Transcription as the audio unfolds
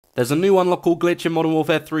There's a new unlockable glitch in Modern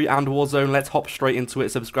Warfare 3 and Warzone. Let's hop straight into it.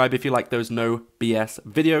 Subscribe if you like those no BS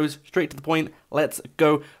videos. Straight to the point, let's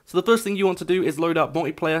go. So the first thing you want to do is load up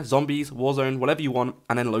multiplayer, zombies, Warzone, whatever you want,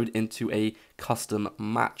 and then load into a custom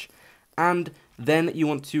match. And then you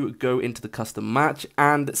want to go into the custom match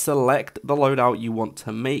and select the loadout you want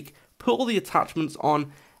to make, put all the attachments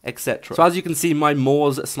on, etc. So as you can see, my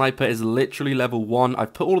Moors sniper is literally level 1.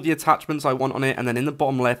 I've put all of the attachments I want on it, and then in the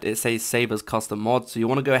bottom left it says save as custom mod. So you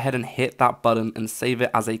want to go ahead and hit that button and save it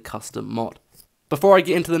as a custom mod. Before I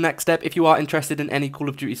get into the next step, if you are interested in any Call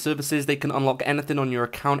of Duty services, they can unlock anything on your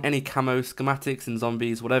account, any camo, schematics and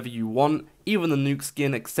zombies, whatever you want, even the nuke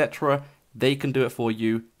skin, etc. They can do it for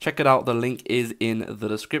you. Check it out, the link is in the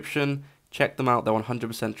description. Check them out, they're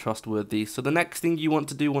 100% trustworthy. So the next thing you want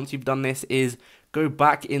to do once you've done this is go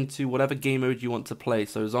back into whatever game mode you want to play.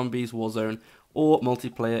 So zombies, Warzone, or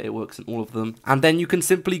multiplayer, it works in all of them. And then you can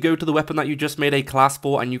simply go to the weapon that you just made a class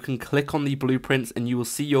for, and you can click on the blueprints, and you will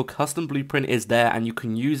see your custom blueprint is there, and you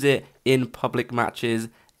can use it in public matches.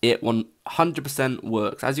 It 100%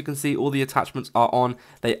 works. As you can see, all the attachments are on.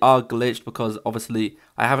 They are glitched because obviously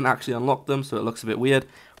I haven't actually unlocked them, so it looks a bit weird.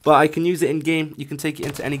 But I can use it in game. You can take it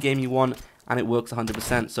into any game you want, and it works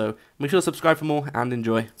 100%. So make sure to subscribe for more and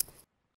enjoy.